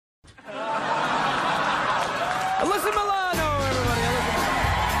Alyssa Milano, everybody.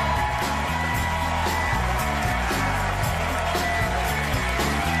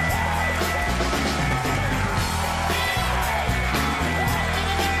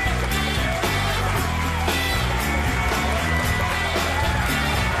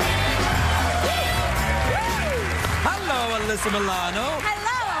 Hello, Alyssa Milano.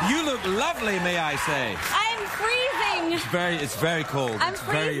 Hello. You look lovely, may I say. I'm freezing. It's very cold. I'm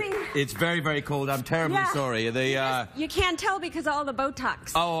freezing. It's very, very cold. I'm terribly sorry. You can't tell because of all the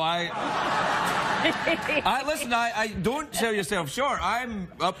Botox. Oh, listen, I don't sell yourself short. I'm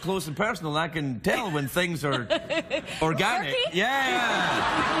up close and personal. I can tell when things are organic. Turkey?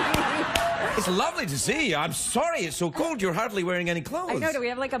 Yeah. It's lovely to see you. I'm sorry it's so cold. You're hardly wearing any clothes. I know. Do we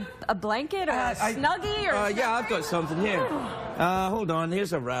have like a blanket or a snuggie? Or yeah, I've got something here. Hold on.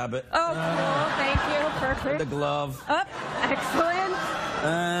 Here's a rabbit. Oh, cool. Thank you. Perfect. The glove. Oh, excellent.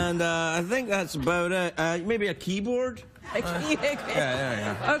 And I think that's about it. Maybe a keyboard?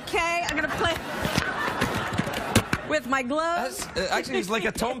 Yeah. Okay, I'm going to play with my gloves. Actually, it's like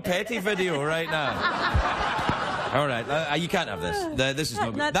a Tom Petty video right now. All right, you can't have this. This is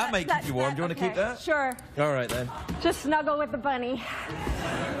no good. That might keep you warm. Do you want to keep that? Sure. All right, then. Just snuggle with the bunny.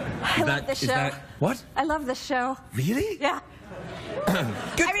 I love this show. What? I love this show. Really? Yeah. I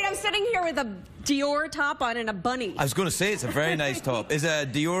mean, I'm sitting here with a Dior top on and a bunny. I was going to say, it's a very nice top. Is it a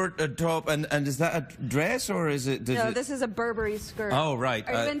Dior top, and is that a dress, or is it... No, this is a Burberry skirt. Oh, right.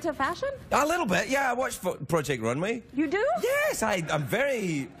 Are you into fashion? A little bit, yeah. I watched Project Runway. You do? Yes, I'm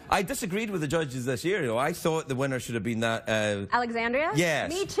very... I disagreed with the judges this year, though. I thought the winner should have been that... Alexandria? Yes.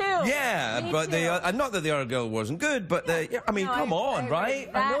 Me too. Yeah, Me but too. not that the other girl wasn't good, but I mean, no, come on,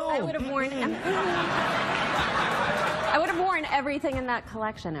 right? I know. I would have worn... I would have worn everything in that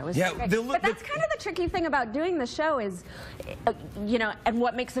collection. It was great. But that's kind of the tricky thing about doing the show is, you know, and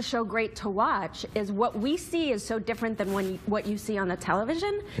what makes the show great to watch is what we see is so different than what you see on the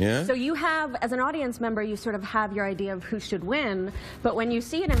television. Yeah. So you have, as an audience member, you sort of have your idea of who should win, but when you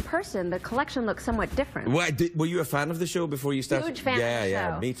see it in person, the collection looks somewhat different. Were you a fan of the show before you started? Huge fan of the show.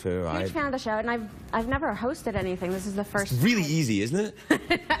 Yeah, me too. Huge fan of the show, and I've never hosted anything. This is the first. It's really easy, isn't it?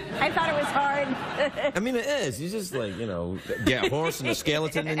 I thought it was hard. I mean, it is. You just, like, you know, get a horse and a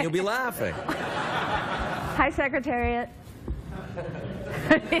skeleton and you'll be laughing. Hi, Secretariat.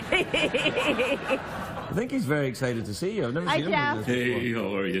 I think he's very excited to see you. I've never seen him like this before. Hey,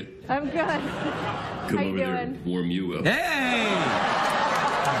 how are you? I'm good. Come How you over there doing? and warm you up. Hey!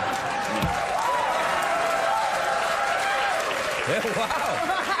 Wow!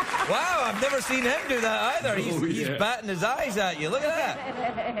 Wow, I've never seen him do that either. He's batting his eyes at you. Look at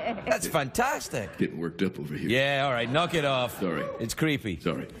that. That's fantastic. Getting worked up over here. Yeah, all right, knock it off. Sorry. It's creepy.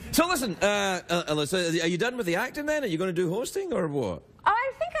 Sorry. So listen, Alyssa, are you done with the acting then? Are you going to do hosting or what?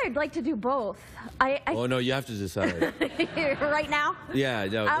 I think I'd like to do both. Oh, no, you have to decide. Right now? Yeah,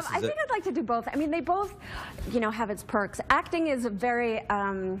 no, this is I think I'd like to do both. I mean, they both, you know, have its perks. Acting is a very...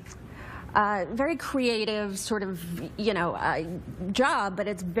 very creative sort of, you know, job, but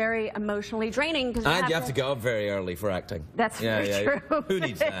it's very emotionally draining. And you have to get up very early for acting. That's very true. Who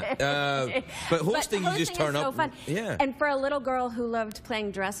needs that? But hosting, you just turn up. So fun. Yeah. And for a little girl who loved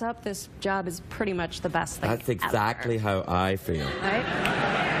playing dress up, this job is pretty much the best thing. That's exactly how I feel. Right?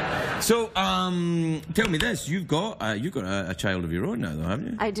 So, tell me this: you've got a child of your own now, though,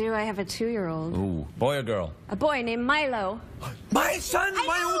 haven't you? I do. I have a 2-year-old. Oh, boy or girl? A boy named Milo. My son,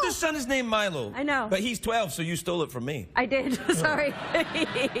 my oldest son is named Milo. I know. But he's 12, so you stole it from me. I did. Sorry.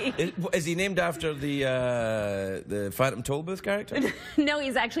 Is he named after the Phantom Tollbooth character? No,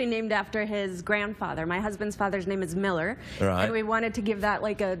 he's actually named after his grandfather. My husband's father's name is Miller. Right. And we wanted to give that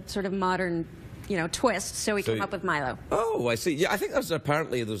like a sort of modern, you know, twist, so we came up with Milo. Oh, I see. Yeah, I think there's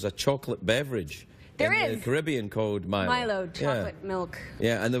a chocolate beverage. There in is. the Caribbean called Milo. Milo, chocolate milk.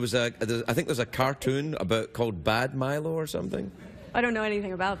 Yeah, and I think there's a cartoon called Bad Milo or something. I don't know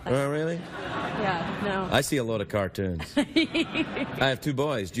anything about that. Oh, really? Yeah, no. I see a lot of cartoons. I have 2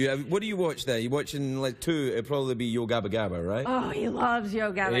 boys. What do you watch there? You watching like 2? It'd probably be Yo Gabba Gabba, right? Oh, he loves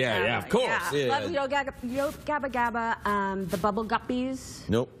Yo Gabba Gabba. Yeah, of course. Yeah. Loves Yo Gabba Gabba. The Bubble Guppies.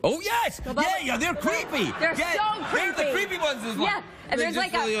 Nope. Oh yes. Yeah, they're creepy. They're so creepy. They're the creepy ones as well. Yeah, and there's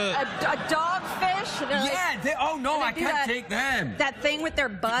like a dogfish. Yeah. Oh no, I can't take them. That thing with their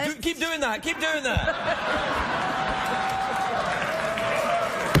butts. Keep doing that. Keep doing that.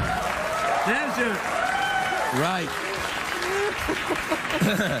 There's your... Right.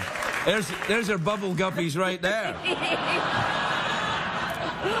 there's our bubble guppies right there.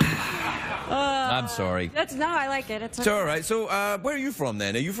 I'm sorry. No, I like it. It's all right. So, where are you from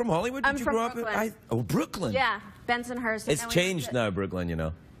then? Are you from Hollywood? I'm Did you from grow up Brooklyn. Oh, Brooklyn. Yeah, Bensonhurst. It's changed now, Brooklyn. You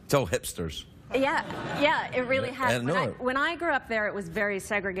know, it's all hipsters. Yeah, it really has. And when I grew up there, it was very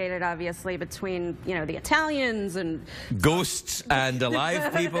segregated, obviously, between, you know, the Italians and... Ghosts and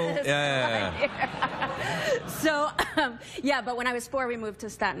alive people. Yeah. So, yeah, but when I was 4, we moved to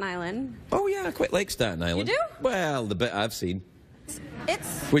Staten Island. Oh, yeah, I quite like Staten Island. You do? Well, the bit I've seen.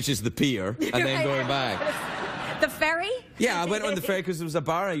 It's... Which is the pier, and then going back. The ferry? Yeah, I went on the ferry because there was a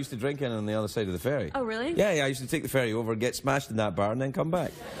bar I used to drink in on the other side of the ferry. Oh, really? Yeah, I used to take the ferry over, get smashed in that bar, and then come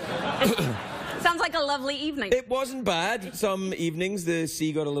back. Sounds like a lovely evening. It wasn't bad. Some evenings the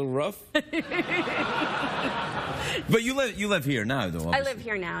sea got a little rough. But you live here now, though, obviously. I live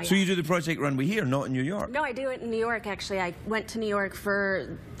here now, yeah. So you do the Project Runway here, not in New York? No, I do it in New York, actually. I went to New York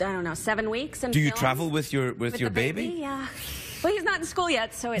for, I don't know, 7 weeks. And do you travel with your baby? Yeah. Well, he's not in school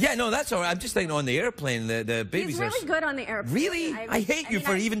yet, so it's... Yeah, no, that's all right. I'm just thinking on the airplane, the babies He's really good on the airplane. Really? I hate you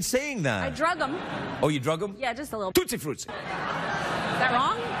for even saying that. I drug him. Oh, you drug him? Yeah, just a little. Tootsie Fruits. Is that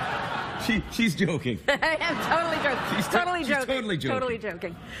wrong? She's joking. I'm totally joking. She's totally joking. Totally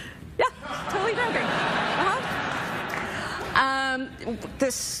joking. Yeah, totally joking.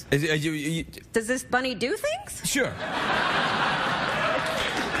 Does this bunny do things? Sure.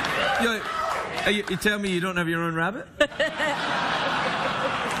 You tell me you don't have your own rabbit?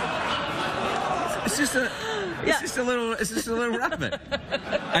 It's just a little rabbit.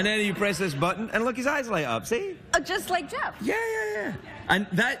 And then you press this button, and look, his eyes light up. See? Just like Jeff. Yeah. And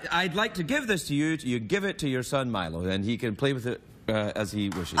that I'd like to give this to you. You give it to your son Milo, and he can play with it as he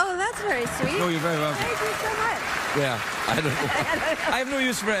wishes. Oh, that's very sweet. Oh, you're very welcome. Thank you so much. Yeah, I have no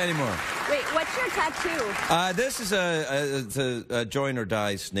use for it anymore. Wait, what's your tattoo? This is a join or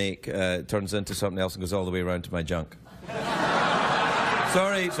die snake. Turns into something else and goes all the way around to my junk.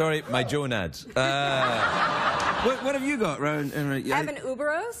 Sorry, my Jonads. What have you got around? I have an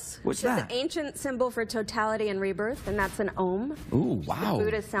Uberos. What's that? It's an ancient symbol for totality and rebirth, and that's an Om. Ooh, wow. The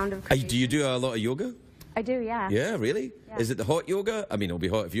Buddhist sound of creation. Do you do a lot of yoga? I do, yeah. Yeah, really? Yeah. Is it the hot yoga? I mean, it'll be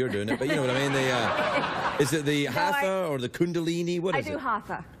hot if you're doing it, but you know what I mean? Is it the Hatha or the Kundalini? What is it? I do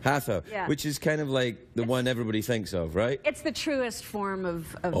Hatha. Hatha, yeah. Which is kind of like the one everybody thinks of, right? It's the truest form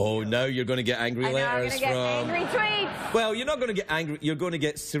of Oh, now you're going to get angry letters from... I'm going to get angry tweets. Well, you're not going to get angry. You're going to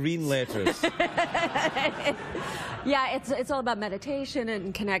get serene letters. Yeah, it's all about meditation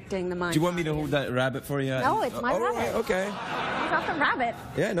and connecting the mind. Do you want me to hold that rabbit for you? No, it's my rabbit. Right, okay. It's not the rabbit.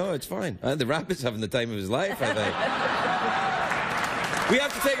 Yeah, no, it's fine. The rabbit's having the time of his life, I think. We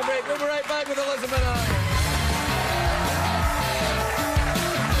have to take a break. We'll be right back with Alyssa Milano.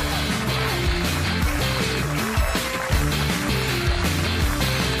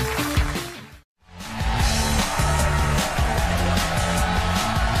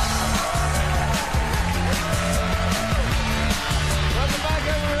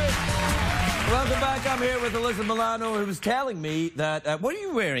 I'm here with Alyssa Milano, who was telling me that... what are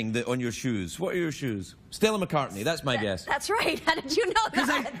you wearing on your shoes? What are your shoes? Stella McCartney, that's my guess. That's right. How did you know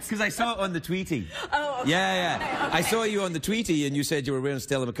that? Because I saw it on the Tweety. Oh, okay. Yeah. Okay. I saw you on the Tweety, and you said you were wearing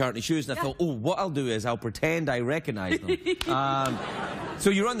Stella McCartney shoes, and I thought, oh, what I'll do is I'll pretend I recognize them. So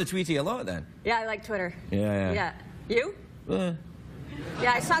you're on the Tweety a lot, then? Yeah, I like Twitter. Yeah. You?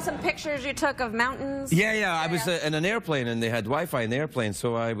 Yeah, I saw some pictures you took of mountains. Yeah. I was in an airplane, and they had Wi-Fi in the airplane,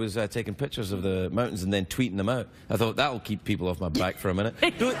 so I was taking pictures of the mountains and then tweeting them out. I thought, that'll keep people off my back for a minute.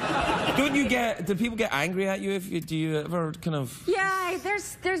 Do people get angry at you? Do you ever kind of... Yeah,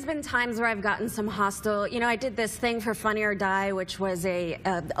 there's been times where I've gotten some hostile... You know, I did this thing for Funny or Die, which was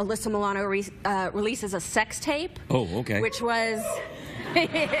Alyssa Milano releases a sex tape. Oh, okay. Which was...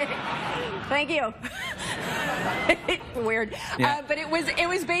 Thank you. Weird. Yeah. But it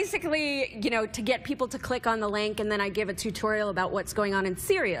was basically, you know, to get people to click on the link, and then I give a tutorial about what's going on in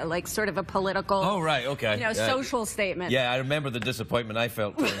Syria, like sort of a political... Oh, right, okay. You know, social statement. Yeah, I remember the disappointment I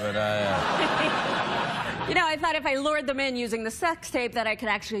felt. But, you know, I thought if I lured them in using the sex tape that I could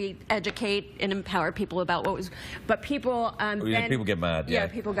actually educate and empower people about what was... But people... people get mad, yeah. Yeah,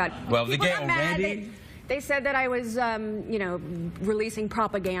 people got... Well, people they get got mad. already... They said that I was, you know, releasing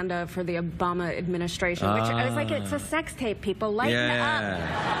propaganda for the Obama administration, which I was like, it's a sex tape, people. Lighten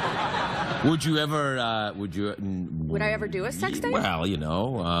up. Would you ever, Would I ever do a sex tape? Well, you know,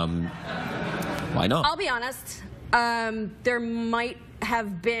 why not? I'll be honest. There might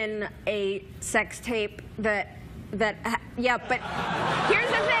have been a sex tape yeah, but here's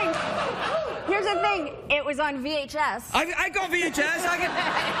the thing. Here's the thing. It was on VHS. I got VHS.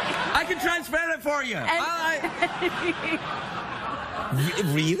 I can transfer it for you.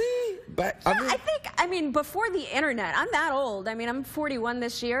 Really? But I mean, before the internet. I'm that old. I mean, I'm 41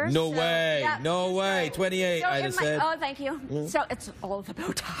 this year. No way. Yeah, no way. 28, I'd have said. Oh, thank you. So it's all the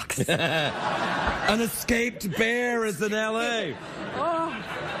Botox. An escaped bear is in L.A. Oh.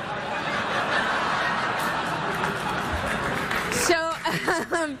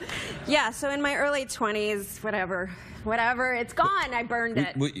 Yeah, so in my early 20s, whatever, it's gone. I burned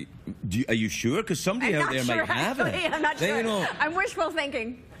it. Are you sure? Because somebody out there might have it. I'm not sure. You know. I'm wishful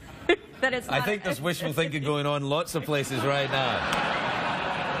thinking that it's not. I think there's wishful thinking going on lots of places right now.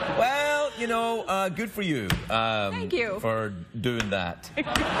 Well, you know, good for you. Thank you. For doing that.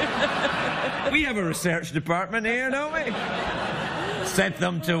 We have a research department here, don't we? Set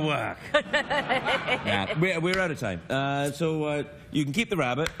them to work. Nah, we're out of time. So you can keep the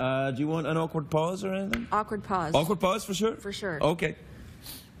rabbit. Do you want an awkward pause or anything? Awkward pause. Awkward pause for sure? For sure. Okay.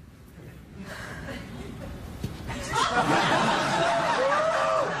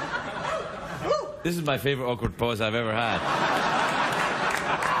 This is my favorite awkward pause I've ever had.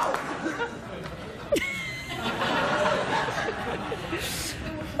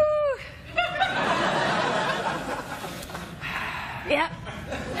 Yep.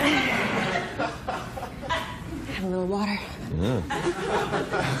 Have a little water.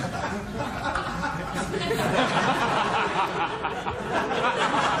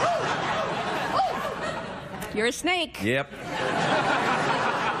 You're a snake. Yep.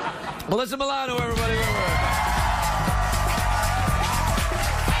 Alyssa, Milano, everybody.